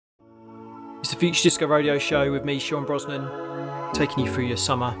It's the Future Disco Radio Show with me, Sean Brosnan, taking you through your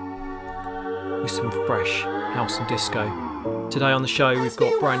summer with some fresh house and disco. Today on the show we've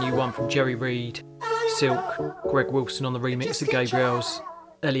got a brand new one from Jerry Reed, Silk, Greg Wilson on the remix of Gabriel's,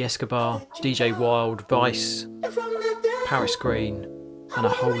 Ellie Escobar, DJ Wild, Vice, Paris Green, and a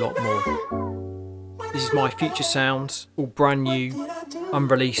whole lot more. This is my future sounds, all brand new,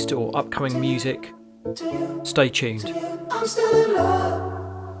 unreleased or upcoming music. Stay tuned.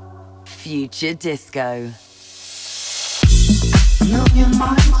 Future Disco. A million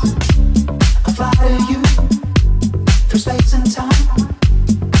miles, I fly to you through space and time.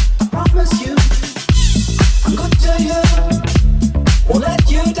 I promise you, I'm good to you. Won't let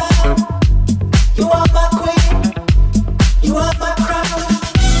you down. You are my queen. You are my crown.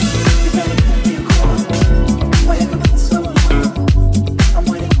 You better give me a call. Why have you been so long? I'm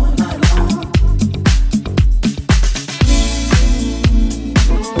waiting all night long.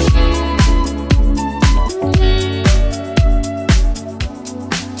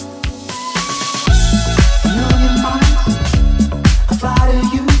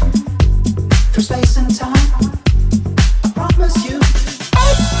 Space and time, I promise you,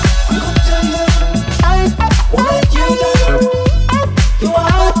 I'm good to you, won't let you down. You are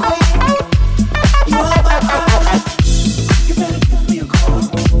my queen, you are my crown. You better give me a call.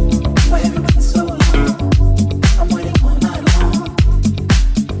 Why have you been so long? I'm waiting all night long.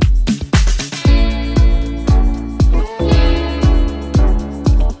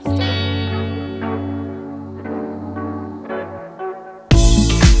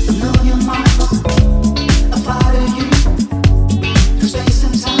 A million miles I fly to you through space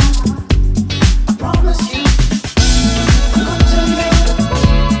and time. I promise you, I'm good to you.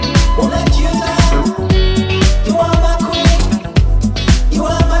 Won't let you down. You are my queen. You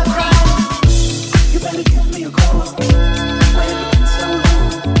are my crown. You better give me a call. Why have you been so long?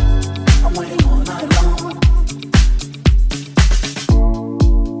 I'm waiting all night long.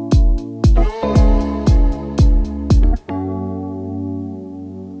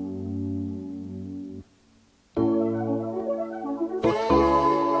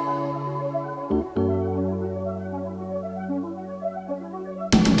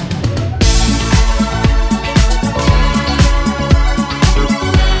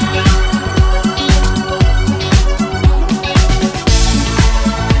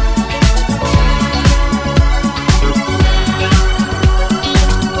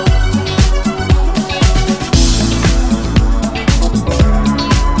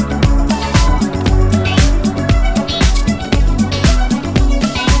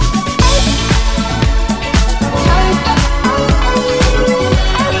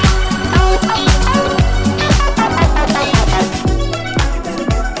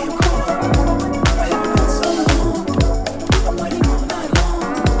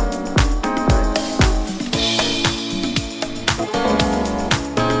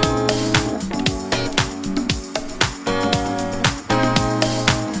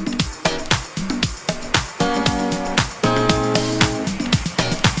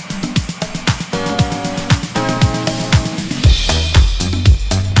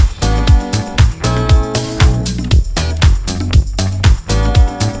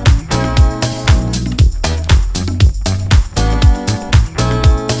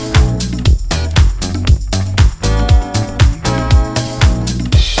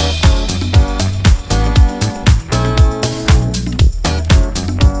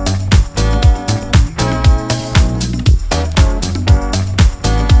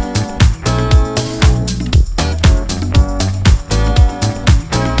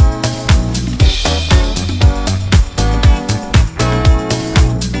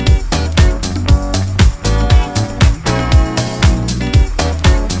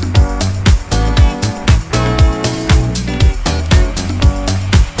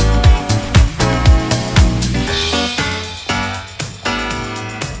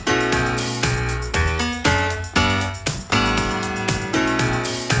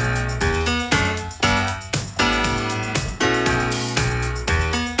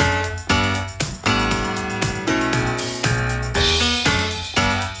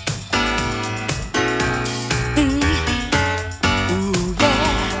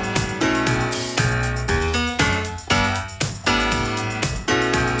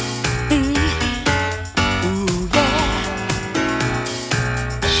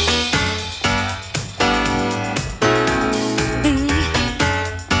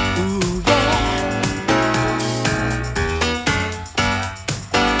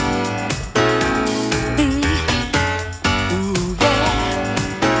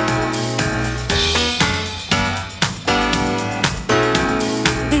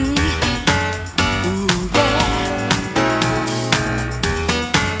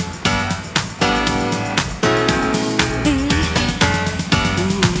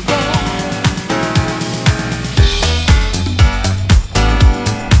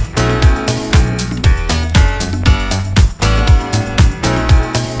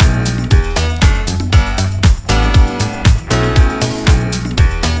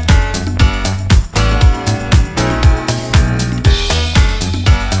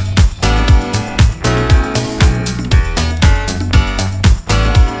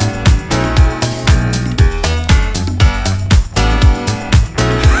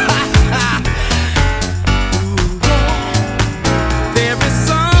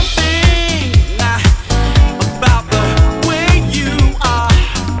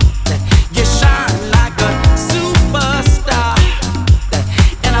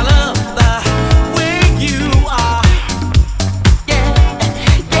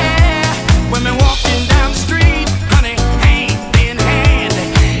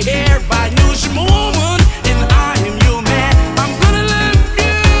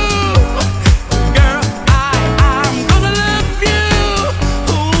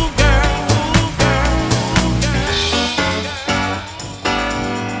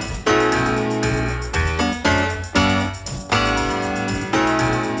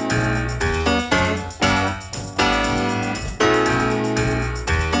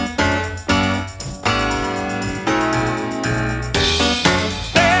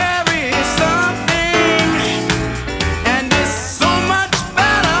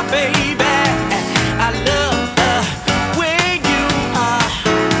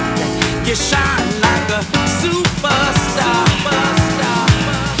 you shine like a superstar.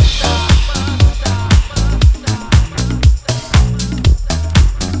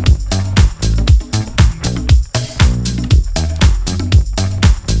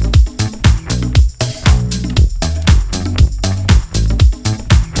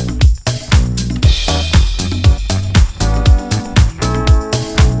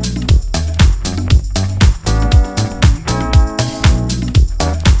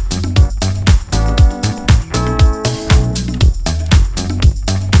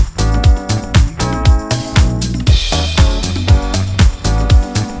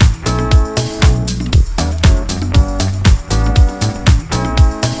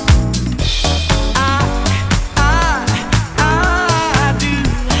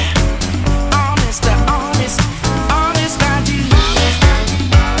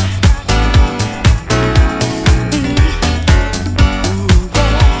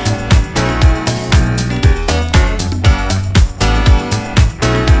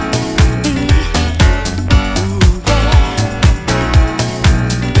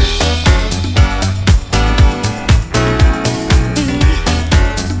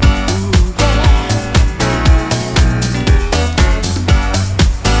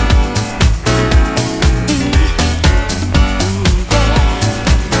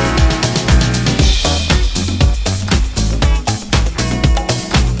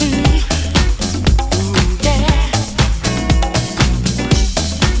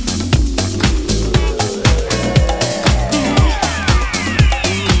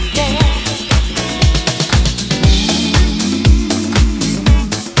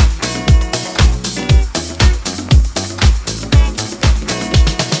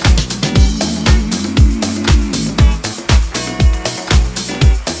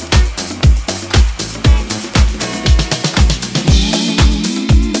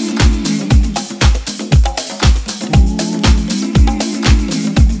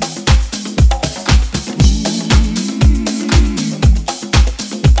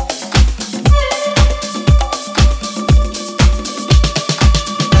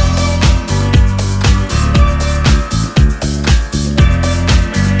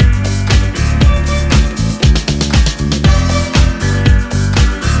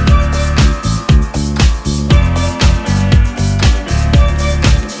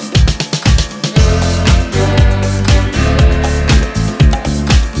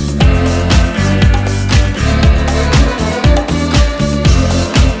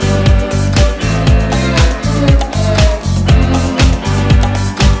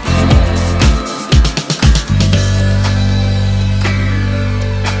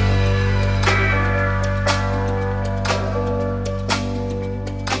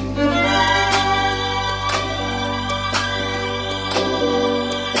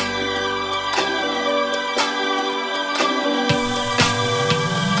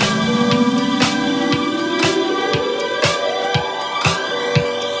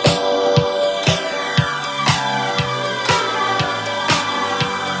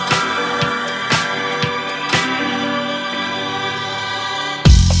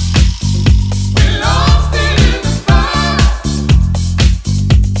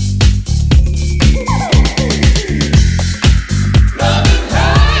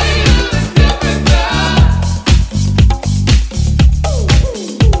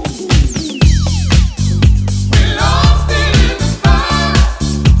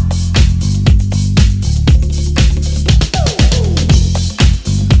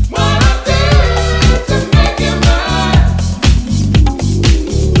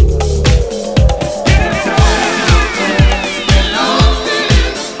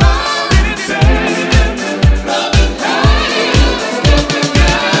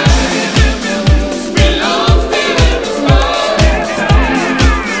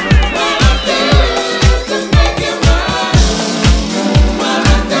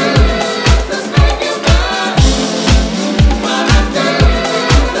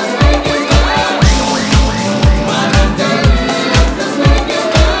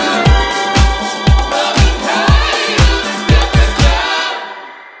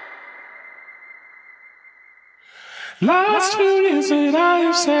 Last few years that I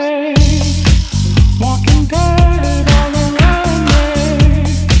have saved, walking dead all around me.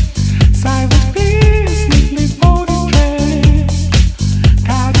 Silent beats neatly folded trays,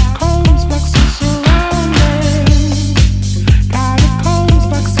 catacombs, boxes surrounding, catacombs,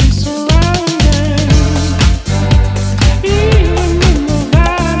 boxes surrounding. Even in the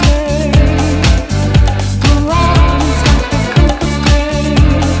valley, the rise of the coconut,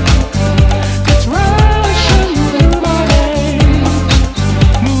 it's rushing through my veins,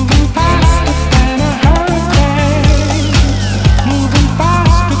 moving past.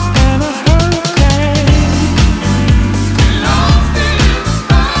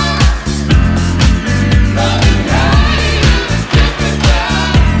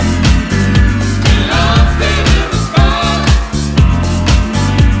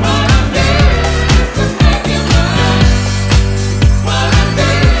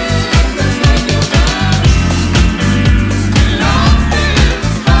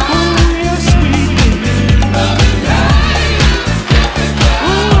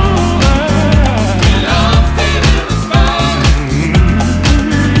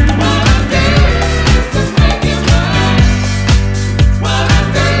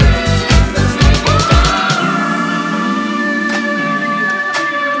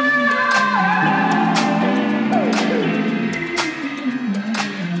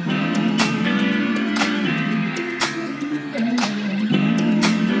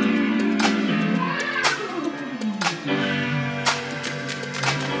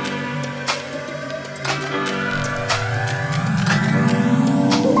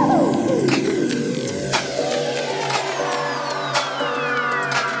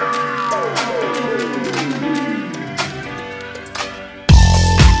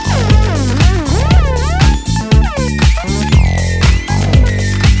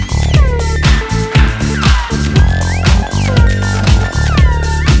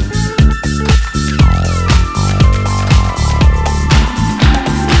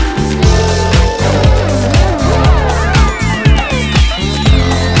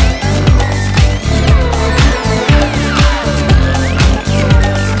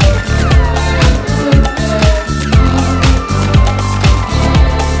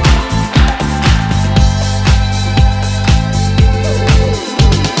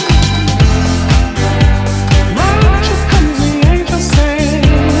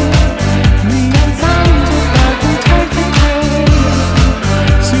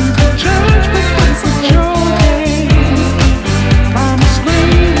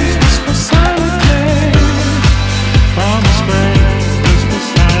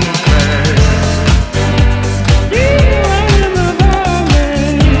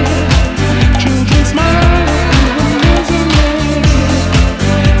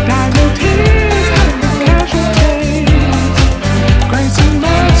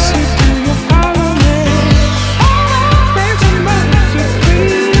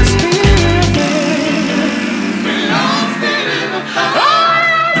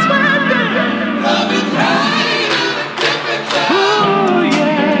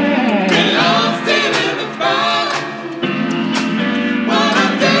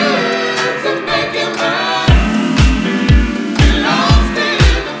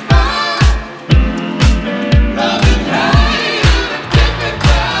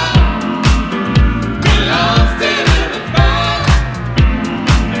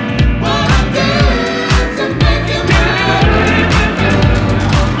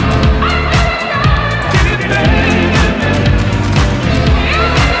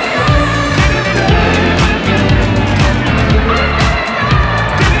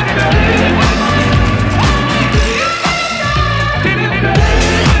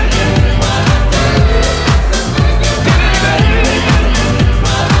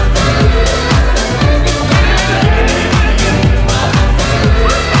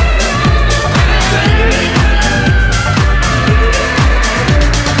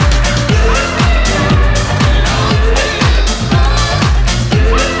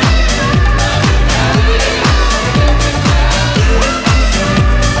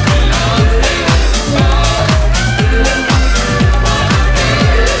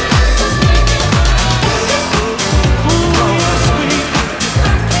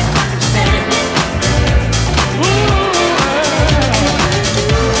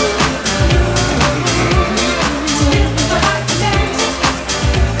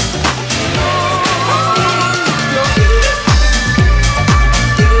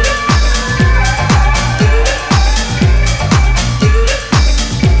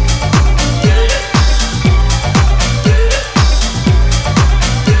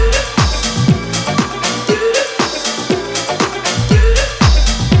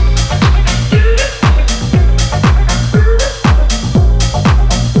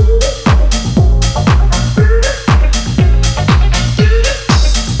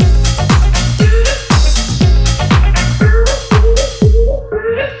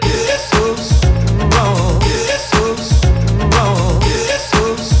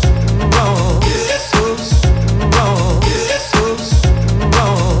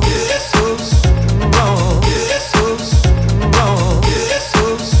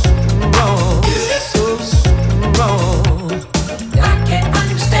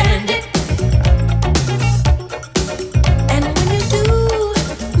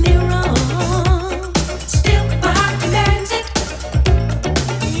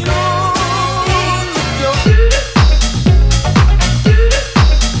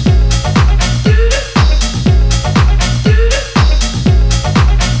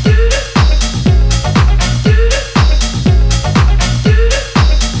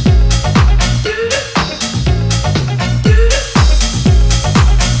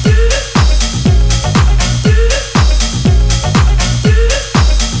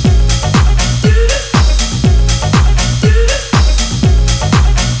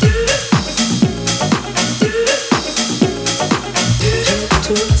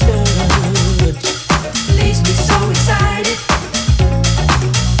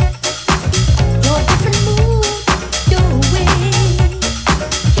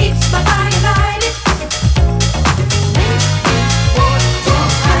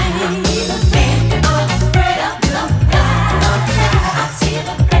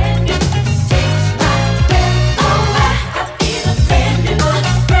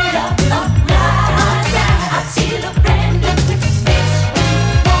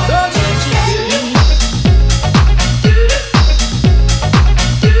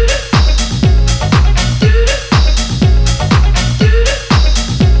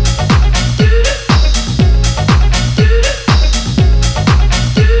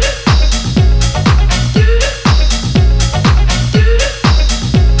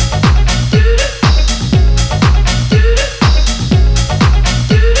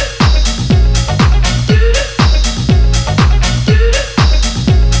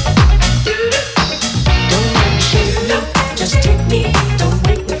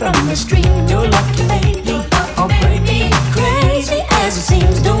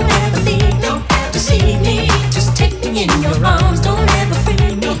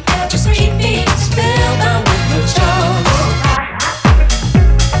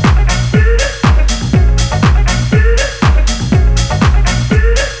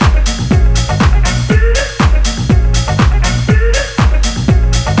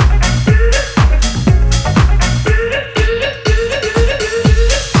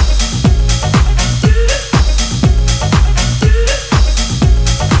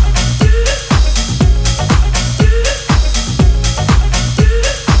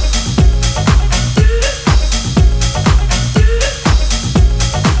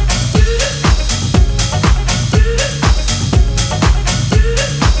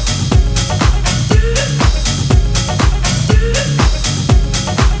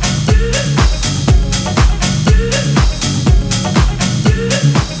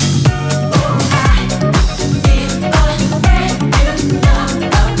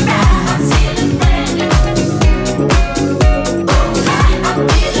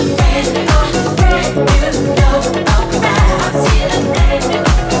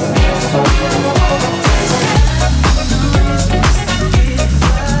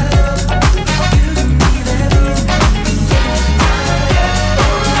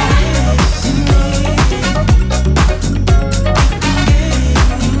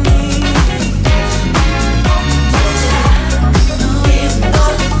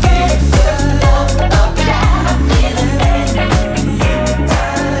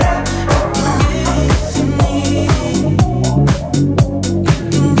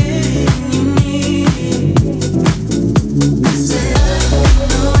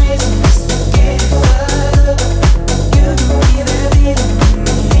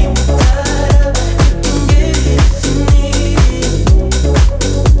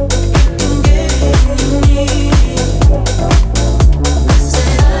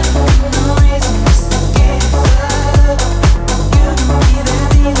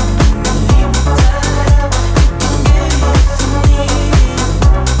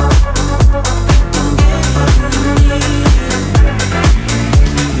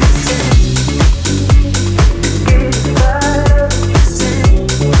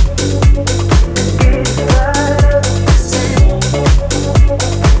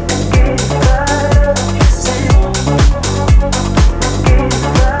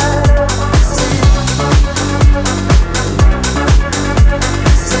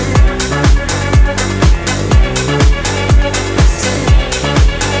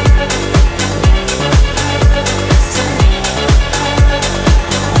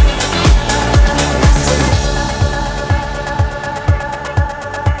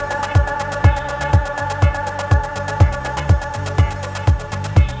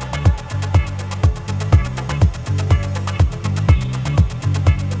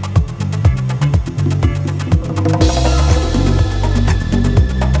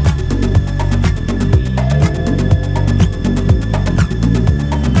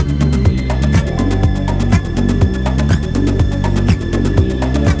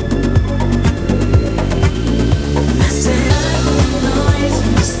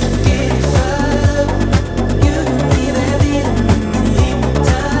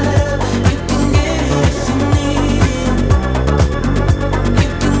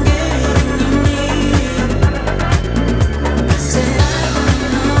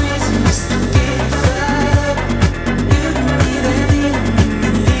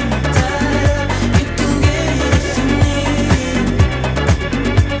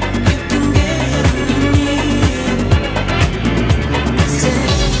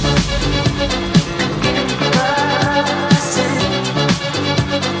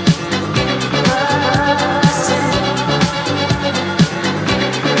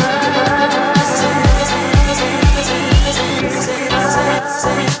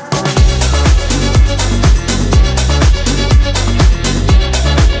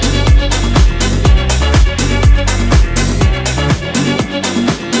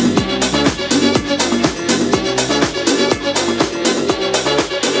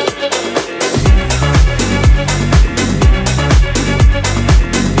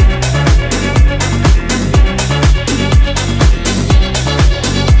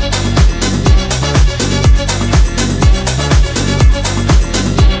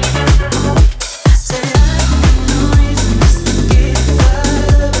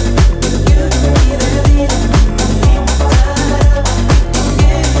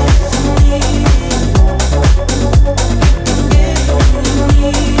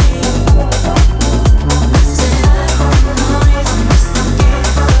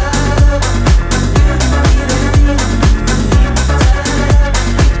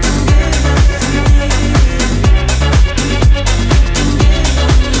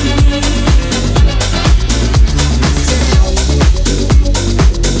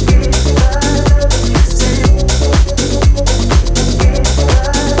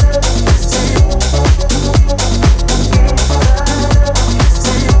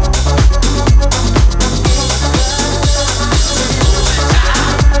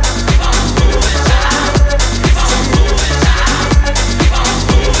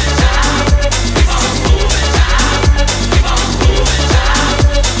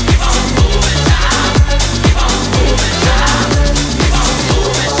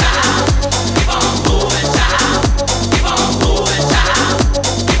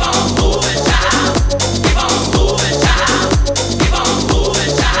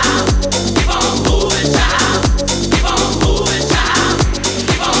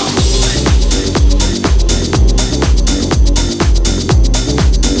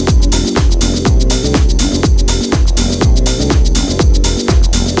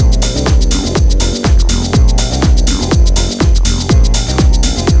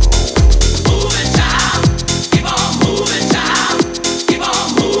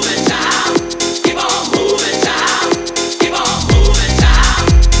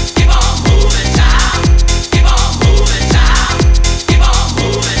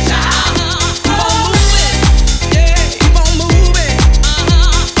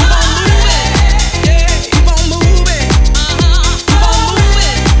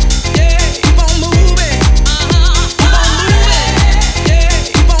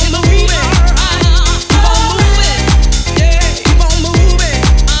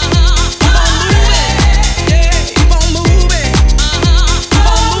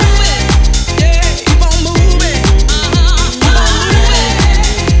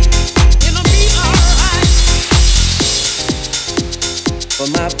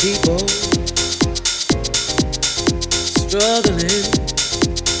 my people struggling,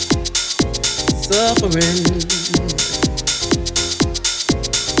 suffering.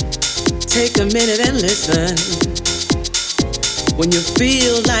 Take a minute and listen. When you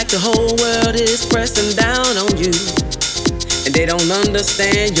feel like the whole world is pressing down on you and they don't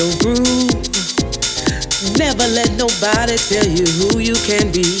understand your groove, never let nobody tell you who you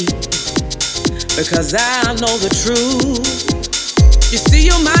can be, because I know the truth. You see,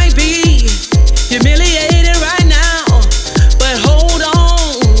 you might be humiliated right now, but hold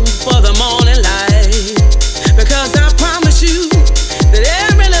on for the morning light, because I promise you that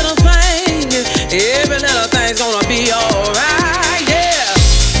every little thing's gonna be alright, yeah.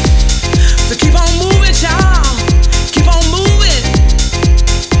 So keep on moving, y'all. Keep on moving.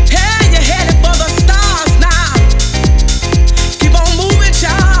 Hey, you're headed for the stars now. Keep on moving,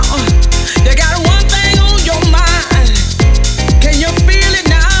 y'all. You got one thing on your mind. Can you feel it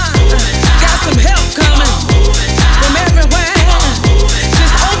now? Got some help coming from everywhere.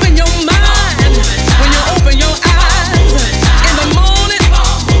 Just open your mind when you open your eyes in the morning.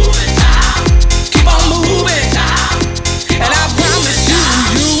 Keep on moving, and I promise you,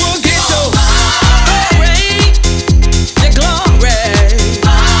 you will get your glory, your glory,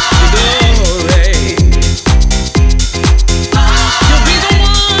 your glory. You'll be the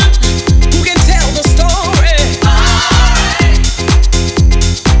one who can tell the story.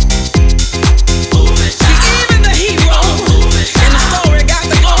 See, even the hero in the story got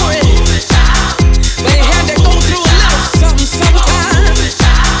the glory, but he had to go through a little something sometimes.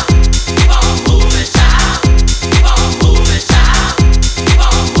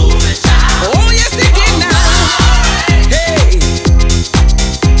 Oh, yes, he did now. Hey,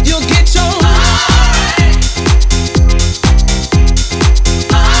 you'll get your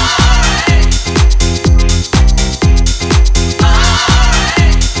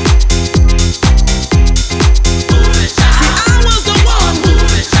See, I was the one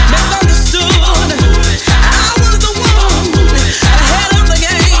misunderstood. I was the one ahead of the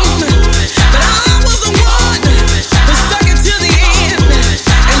game, but I was the one who stuck it to the end.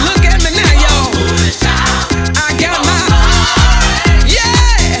 And look at me now, y'all. I got my, yeah,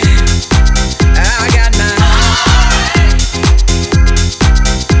 I got my.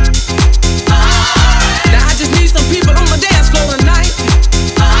 Now I just need some people on the dance floor tonight.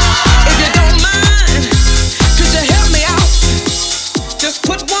 If you don't mind, could you help me out? Just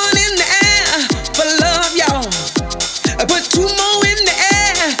put one in the air for love, y'all. Put two more in the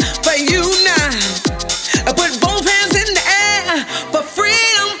air for you now. Put both hands in the air for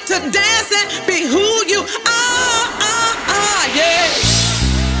freedom to dance and be who you are, yeah.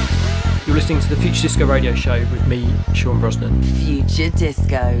 You're listening to the Future Disco Radio Show with me, Sean Brosnan. Future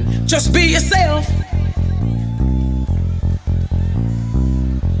Disco. Just be yourself.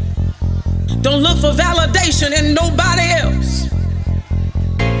 Don't look for validation in nobody else.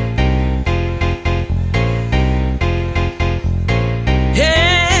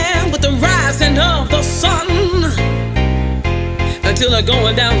 Yeah, with the rising of the sun until the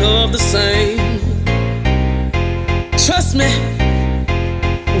going down of the same. Trust me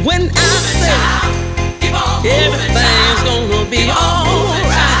when I say everything's gonna be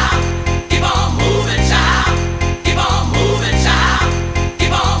alright. Keep on moving, child. Keep on moving, child.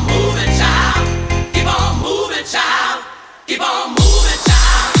 Keep on moving, child. Keep on moving, child. Keep on moving,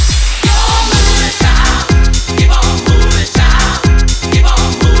 child. Keep on moving, child. Keep on moving, child. Keep on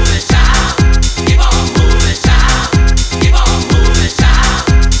moving, child. Keep on moving, child. Keep on moving, child.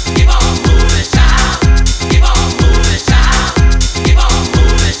 Keep on moving, child. Keep on moving, child. Keep on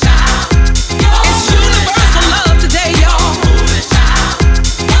moving, child. It's universal love today, y'all.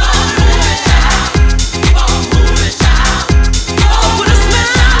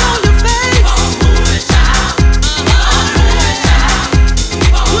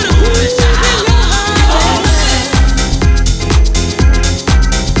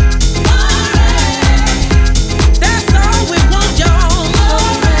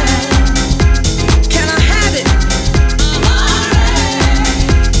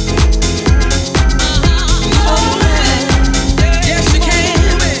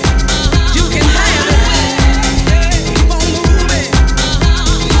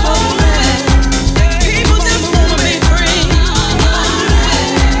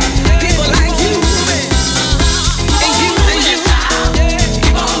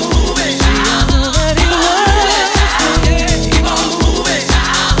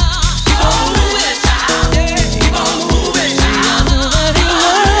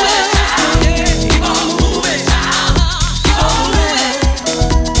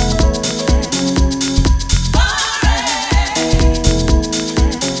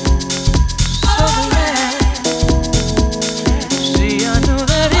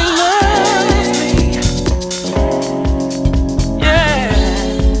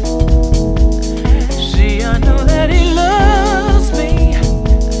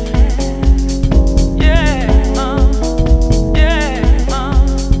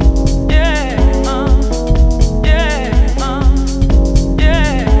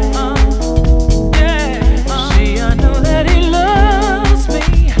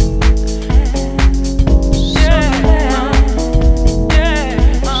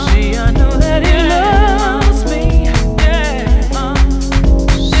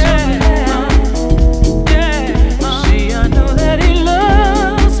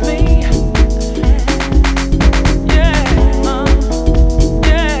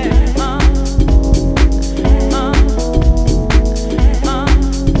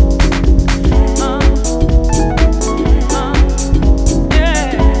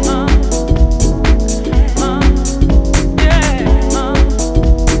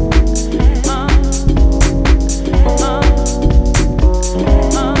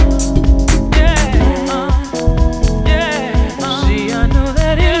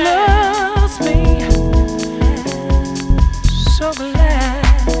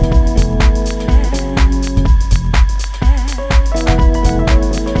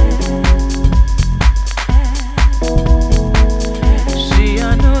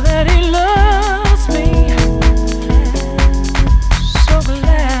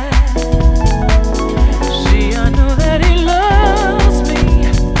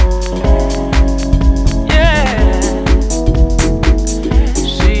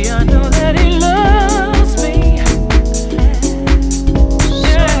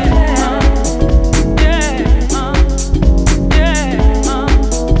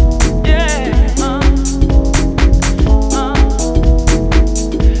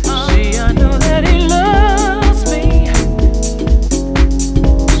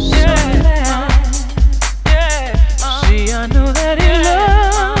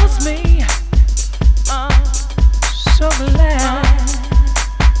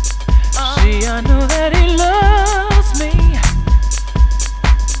 know that he loves me.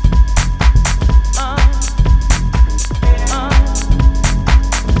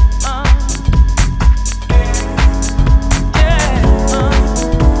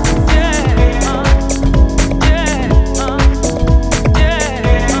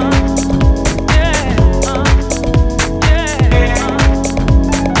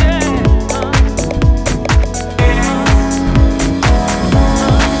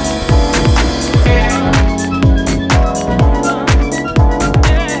 Yeah.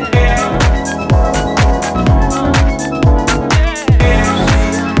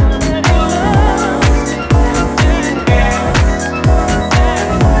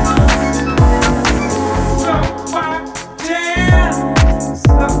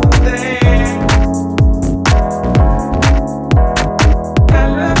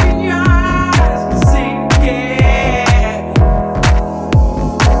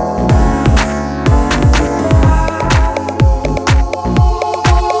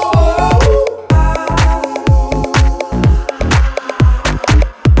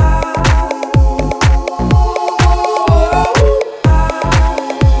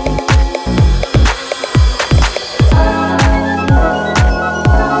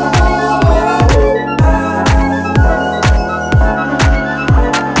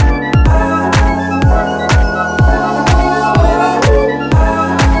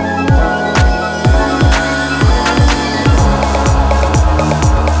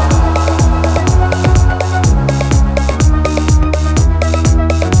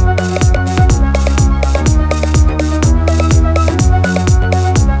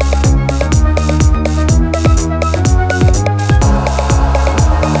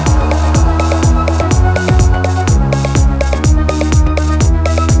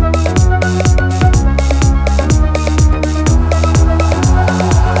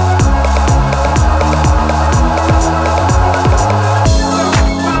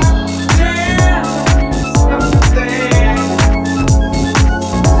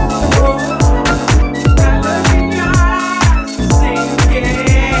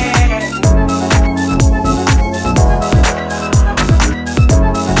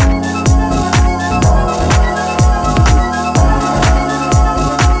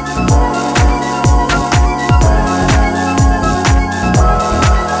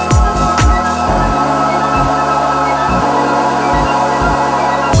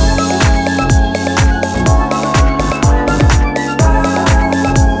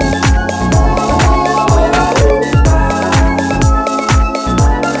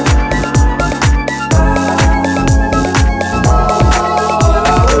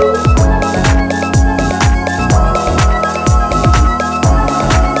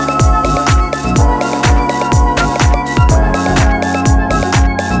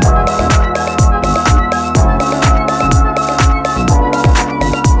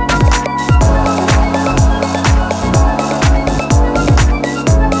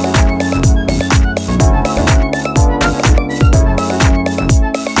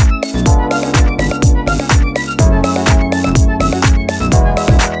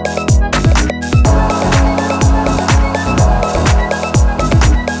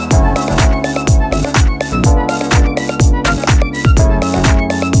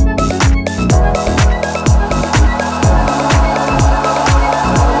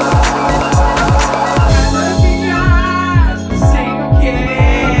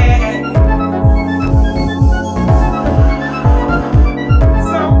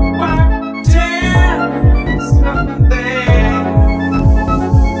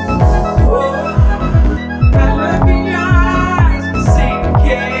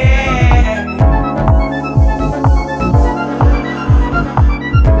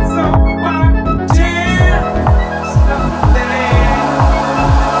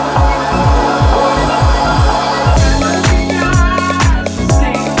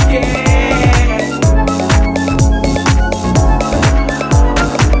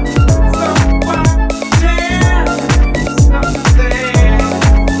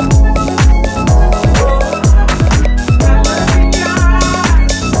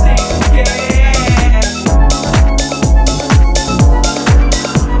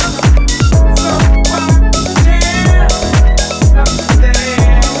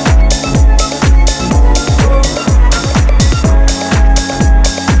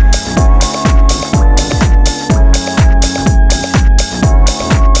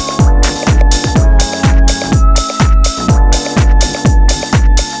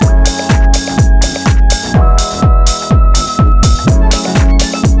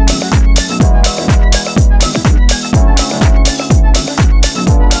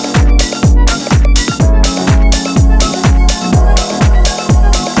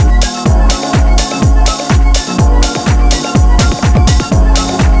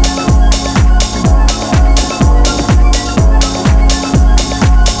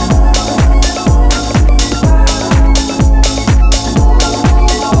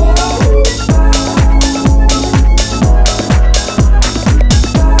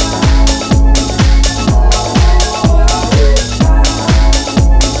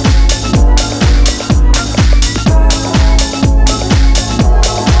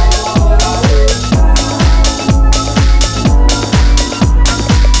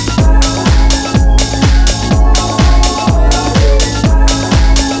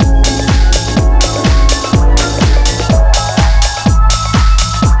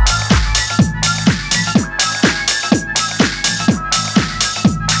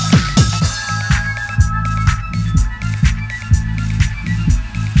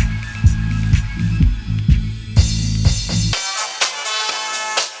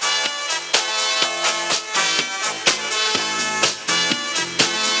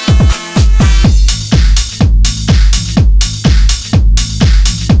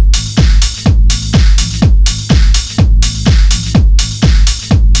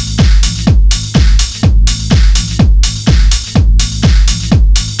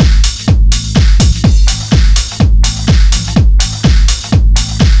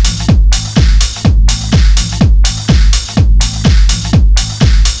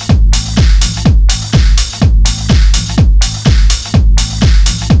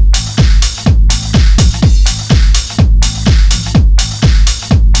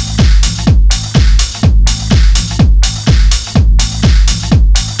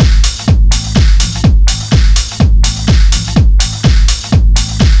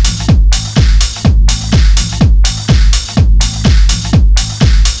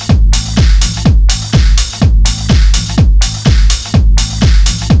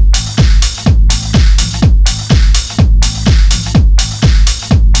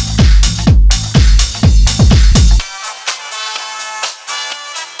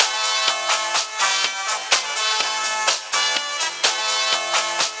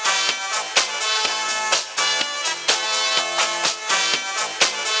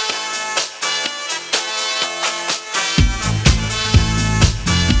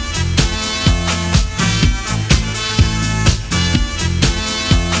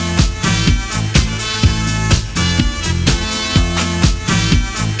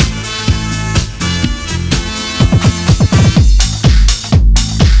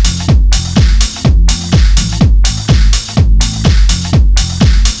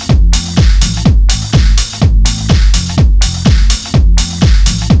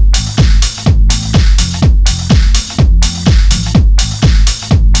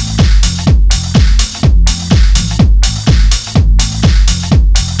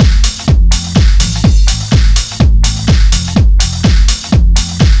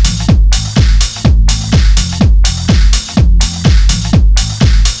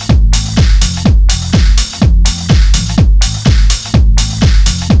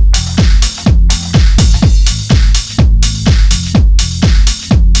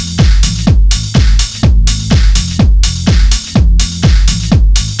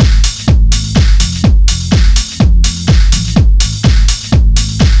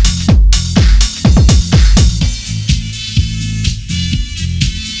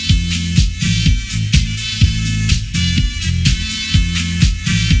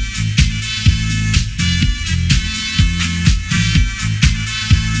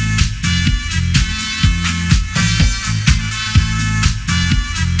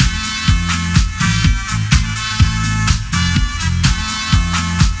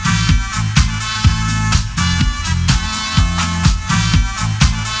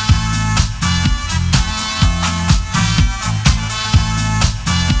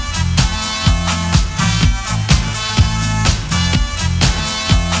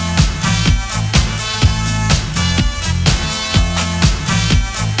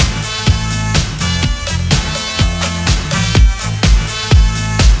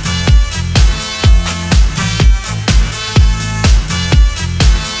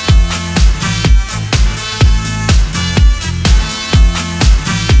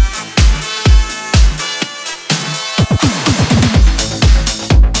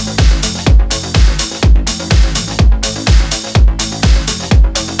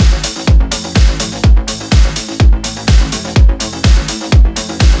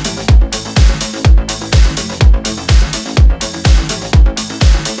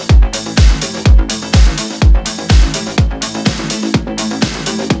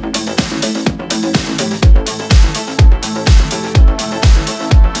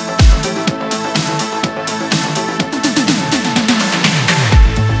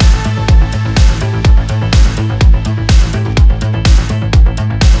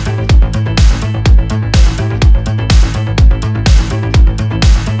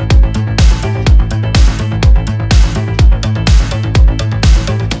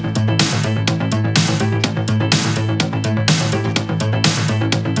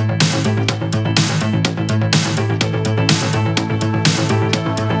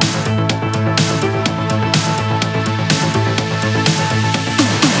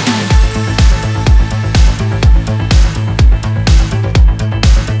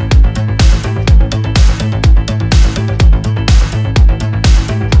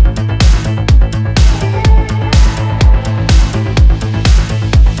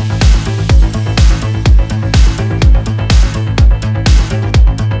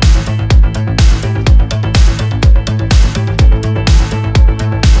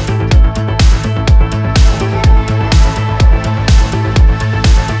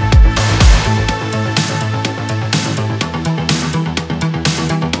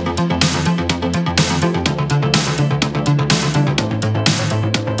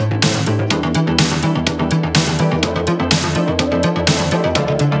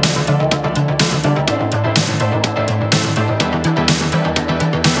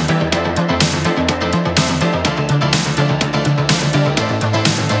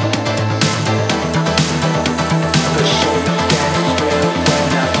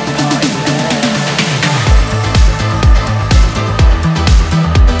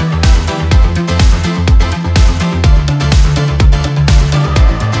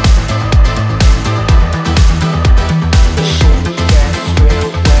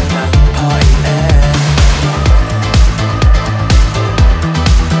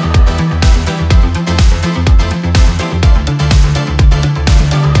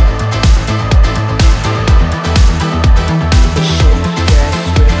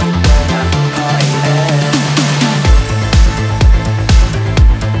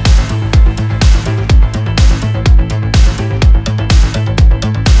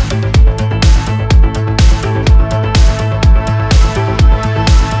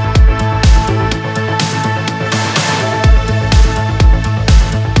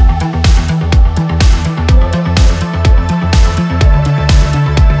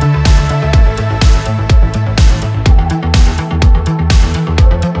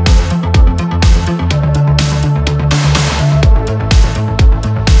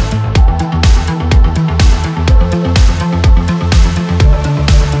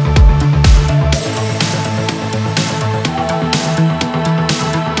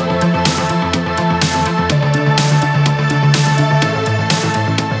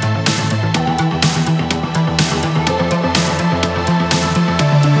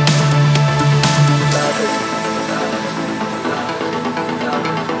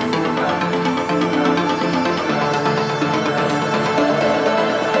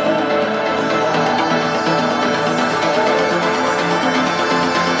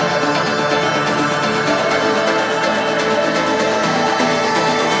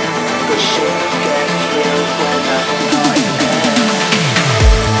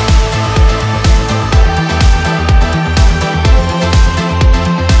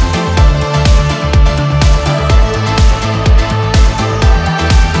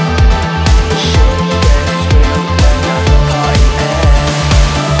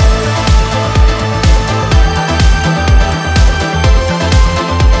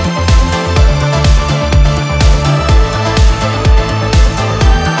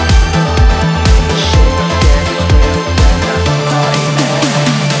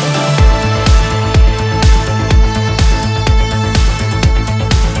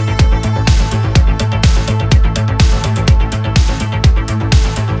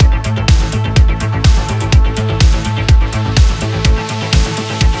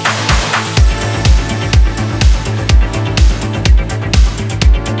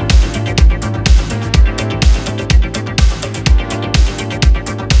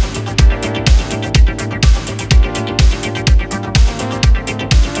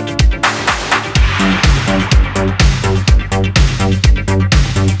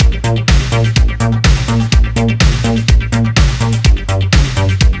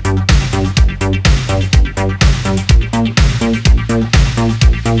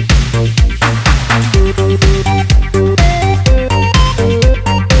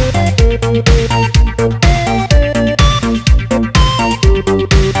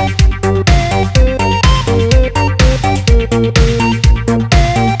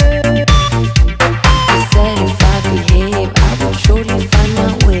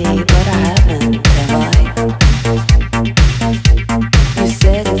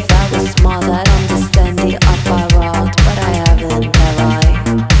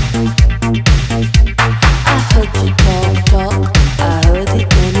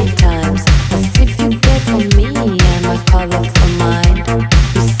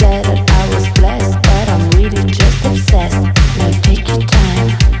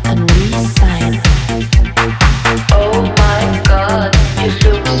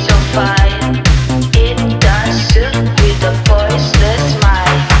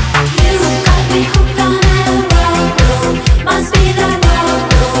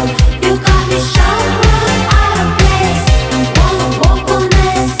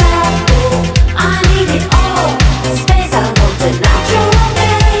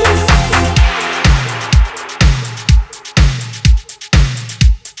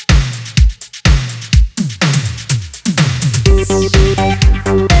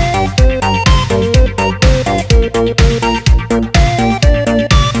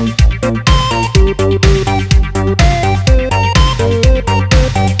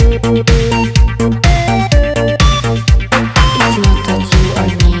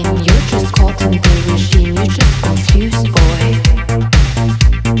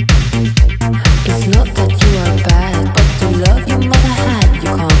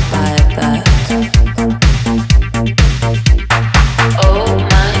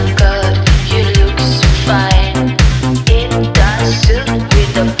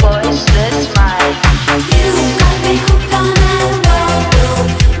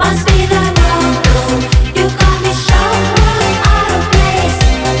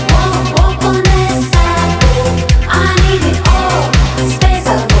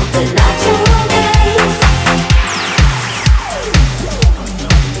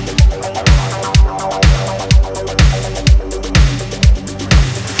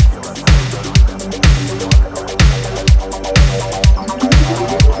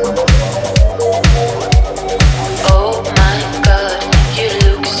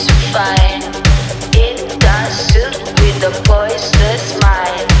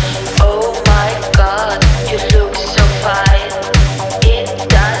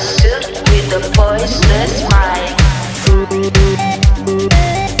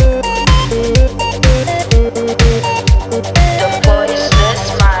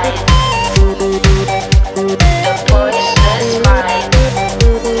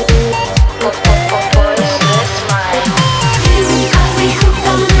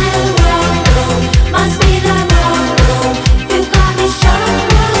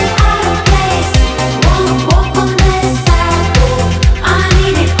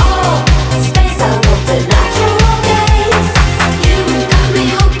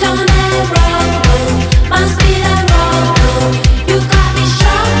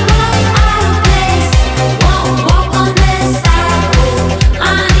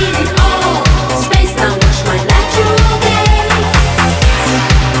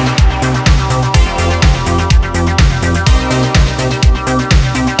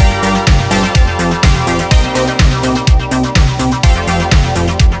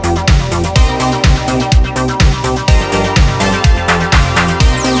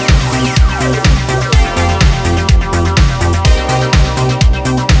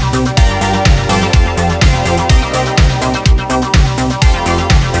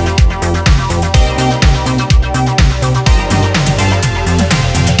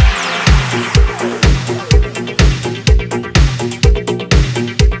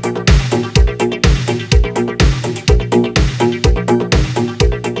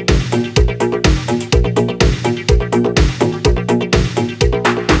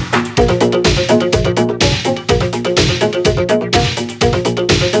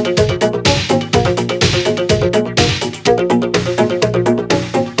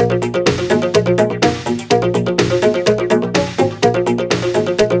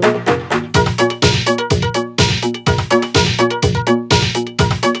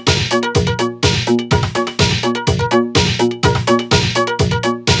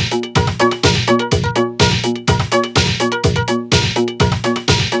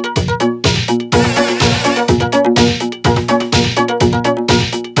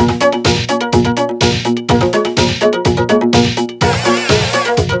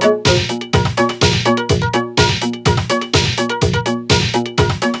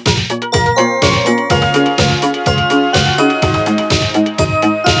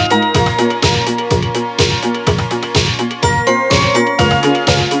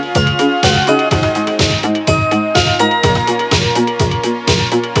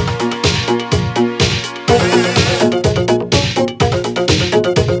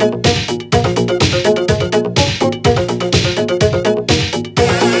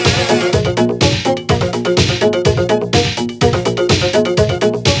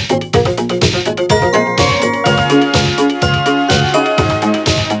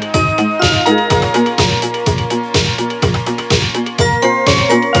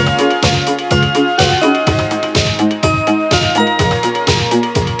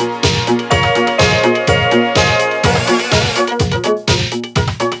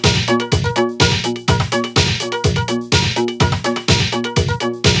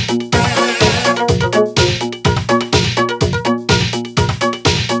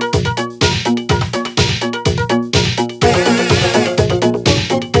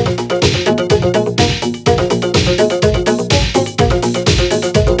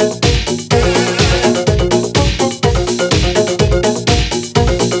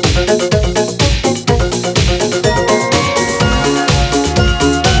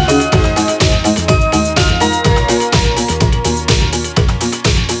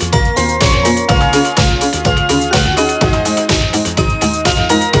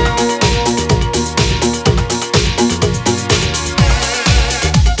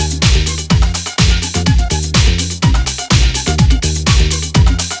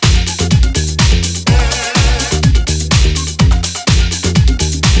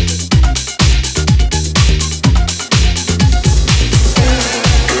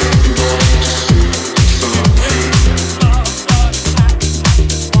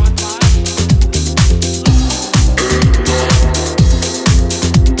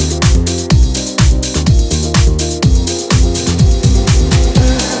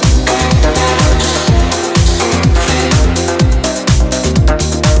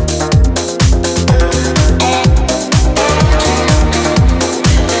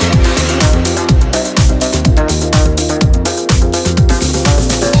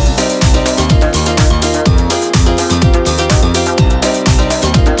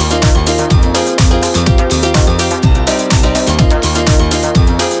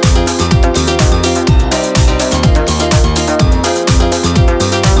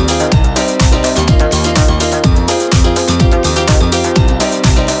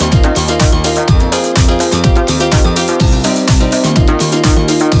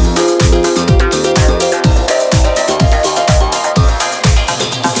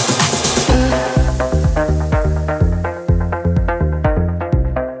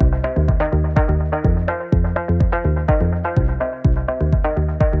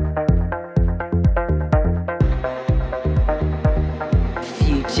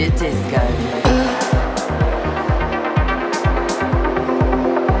 Future Disco.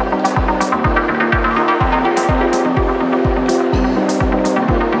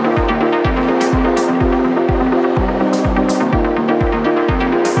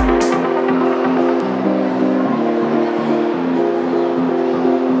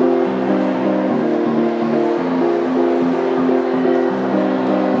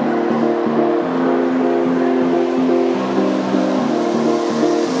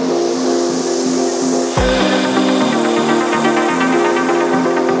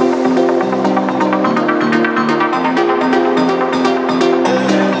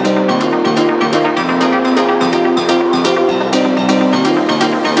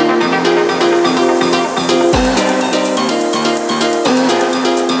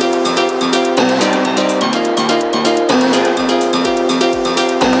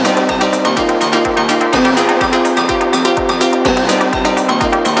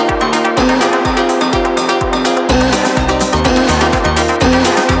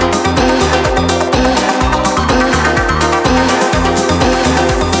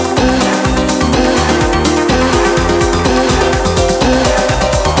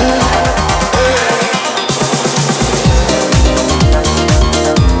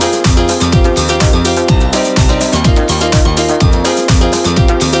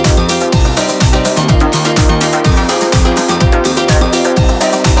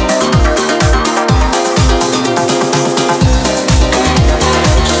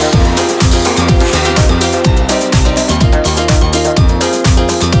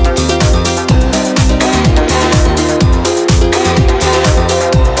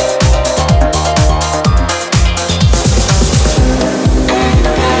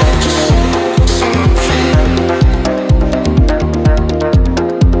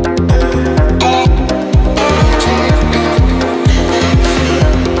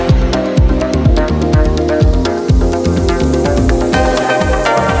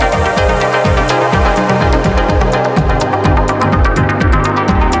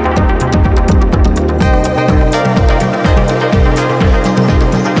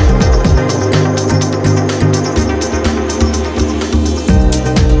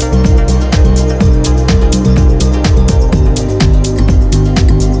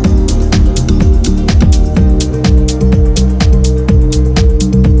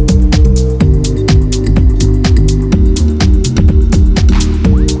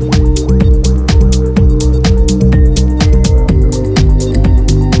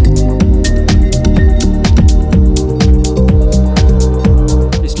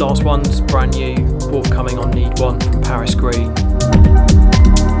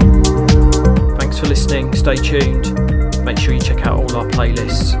 Stay tuned. Make sure you check out all our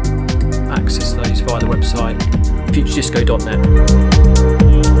playlists. Access those via the website futuredisco.net.